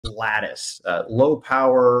Lattice, low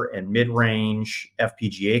power and mid-range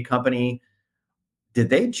FPGA company. Did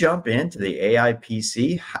they jump into the AI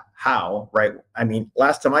PC? How, right? I mean,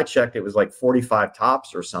 last time I checked, it was like 45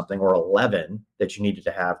 tops or something, or 11 that you needed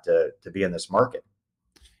to have to be in this market.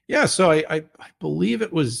 Yeah, so I believe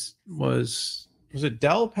it was it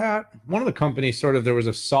Dell, Pat? One of the companies sort of, there was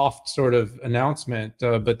a soft sort of announcement,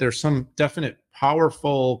 but there's some definite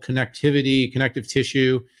powerful connective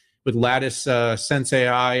tissue with Lattice Sense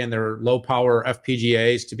AI and their low power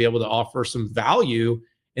FPGAs to be able to offer some value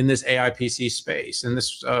in this AI PC space. And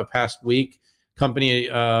this past week, company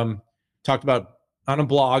talked about on a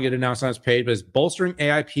blog, it announced on its page, but it's bolstering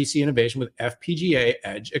AI PC innovation with FPGA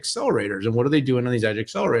edge accelerators. And what are they doing on these edge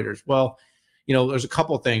accelerators? Well, you know, there's a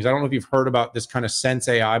couple of things. I don't know if you've heard about this kind of Sense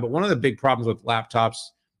AI, but one of the big problems with laptops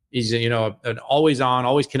is, you know, an always on,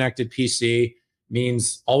 always connected PC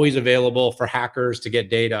means always available for hackers to get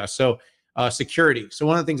data. So security. So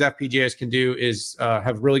one of the things FPGAs can do is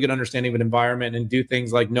have really good understanding of an environment and do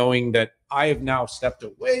things like knowing that I have now stepped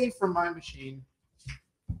away from my machine.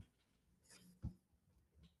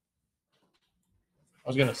 I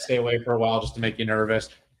was going to stay away for a while just to make you nervous.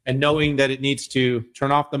 And knowing that it needs to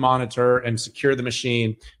turn off the monitor and secure the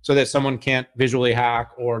machine so that someone can't visually hack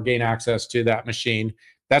or gain access to that machine.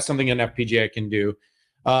 That's something an FPGA can do.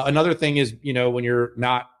 Another thing is, you know, when you're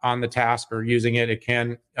not on the task or using it, it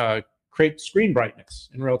can create screen brightness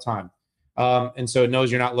in real time. And so it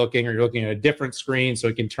knows you're not looking, or you're looking at a different screen, so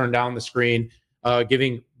it can turn down the screen,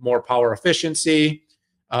 giving more power efficiency.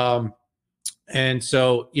 And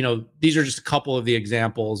so, you know, these are just a couple of the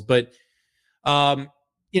examples, but,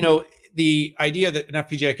 you know, the idea that an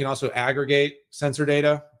FPGA can also aggregate sensor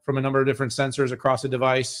data from a number of different sensors across a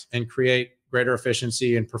device and create greater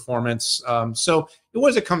efficiency and performance. So what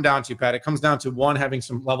does it come down to, Pat? It comes down to, one, having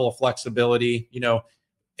some level of flexibility. You know,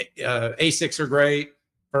 ASICs are great,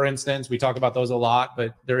 for instance. We talk about those a lot,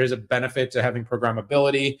 but there is a benefit to having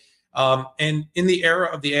programmability. And in the era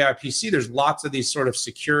of the AI PC, there's lots of these sort of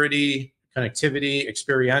security, connectivity,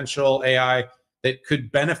 experiential AI that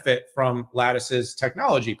could benefit from Lattice's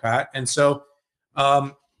technology, Pat. And so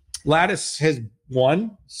Lattice has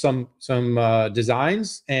won some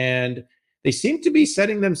designs, and they seem to be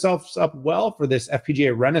setting themselves up well for this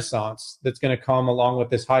FPGA renaissance that's going to come along with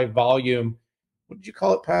this high volume. What did you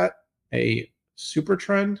call it, Pat? A super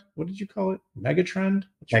trend? What did you call it? Mega trend?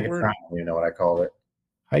 Megatrend, I don't even know what I called it.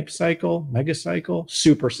 Hype cycle, mega cycle,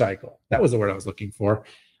 super cycle. That was the word I was looking for.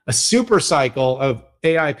 A super cycle of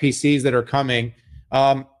AI PCs that are coming.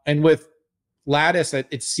 And with Lattice,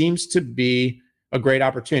 it seems to be a great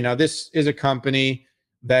opportunity. Now, this is a company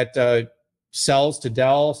that sells to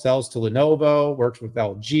Dell, sells to Lenovo, works with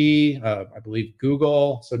LG, I believe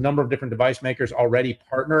Google. So a number of different device makers already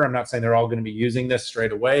partner. I'm not saying they're all going to be using this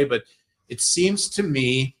straight away, but it seems to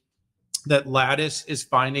me that Lattice is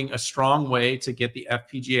finding a strong way to get the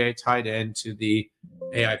FPGA tied into the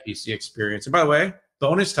AI PC experience. And by the way,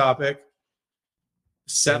 bonus topic,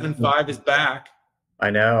 7.5 is back. I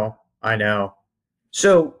know.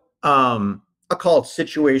 So I'll call it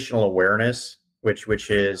situational awareness, which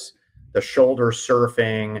is the shoulder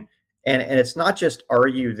surfing. And it's not just, are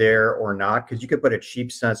you there or not? Because you could put a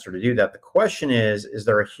cheap sensor to do that. The question is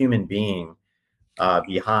there a human being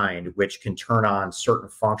behind which can turn on certain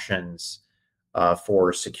functions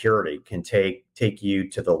for security, can take you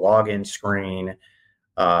to the login screen.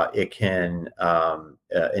 It can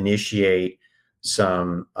initiate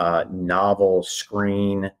some novel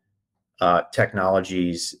screen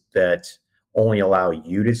technologies that only allow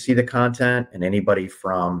you to see the content, and anybody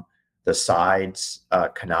from the sides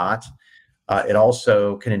cannot. It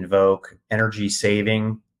also can invoke energy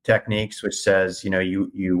saving techniques, which says, you know,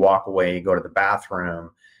 you walk away, you go to the bathroom,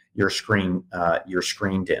 your screen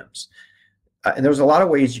dims. And there's a lot of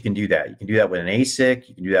ways you can do that. You can do that with an ASIC,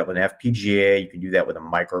 you can do that with an FPGA, you can do that with a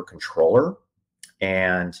microcontroller.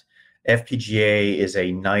 And FPGA is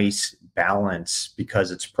a nice balance because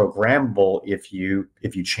it's programmable if you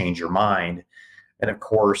change your mind. And of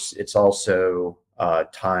course, it's also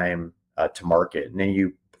time to market. And then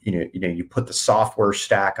you put the software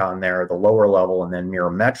stack on there, the lower level, and then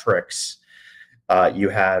Mirametrix, you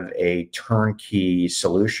have a turnkey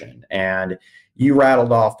solution. And you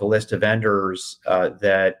rattled off the list of vendors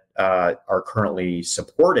that are currently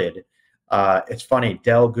supported. It's funny,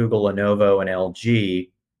 Dell, Google, Lenovo, and LG.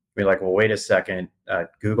 We're like, well, wait a second.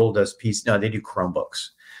 Google does PC. No, they do Chromebooks.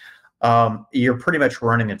 You're pretty much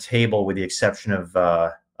running a table with the exception of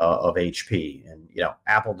HP. And you know,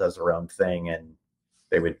 Apple does their own thing, and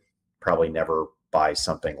they would probably never buy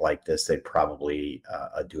something like this. They'd probably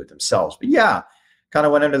do it themselves. But yeah, kind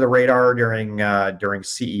of went under the radar during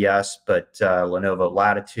CES, but Lenovo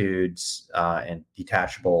Latitudes and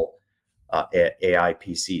detachable AI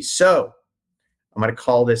PCs. So I'm going to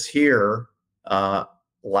call this here.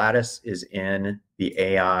 Lattice is in the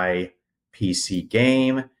AI PC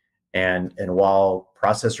game, and while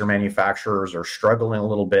processor manufacturers are struggling a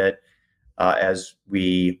little bit as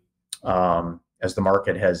the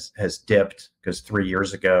market has dipped, because 3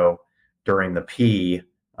 years ago during the P,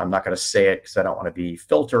 I'm not going to say it because I don't want to be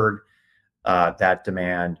filtered, that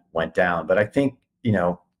demand went down. But I think,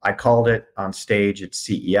 I called it on stage at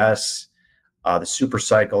CES. The super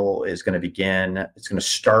cycle is going to begin. It's going to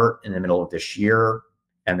start in the middle of this year.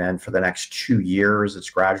 And then for the next 2 years,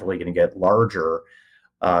 it's gradually going to get larger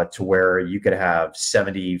to where you could have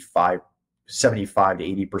 75 to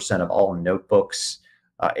 80% of all notebooks,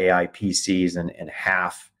 AI PCs, and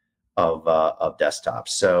half of desktops.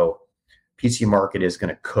 So PC market is going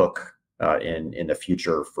to cook in the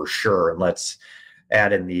future for sure. And let's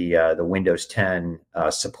add in the Windows 10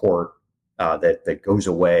 support that goes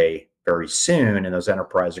away very soon, and those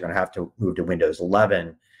enterprises are going to have to move to Windows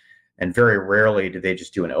 11. And very rarely do they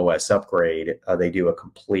just do an OS upgrade. They do a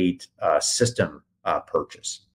complete system purchase.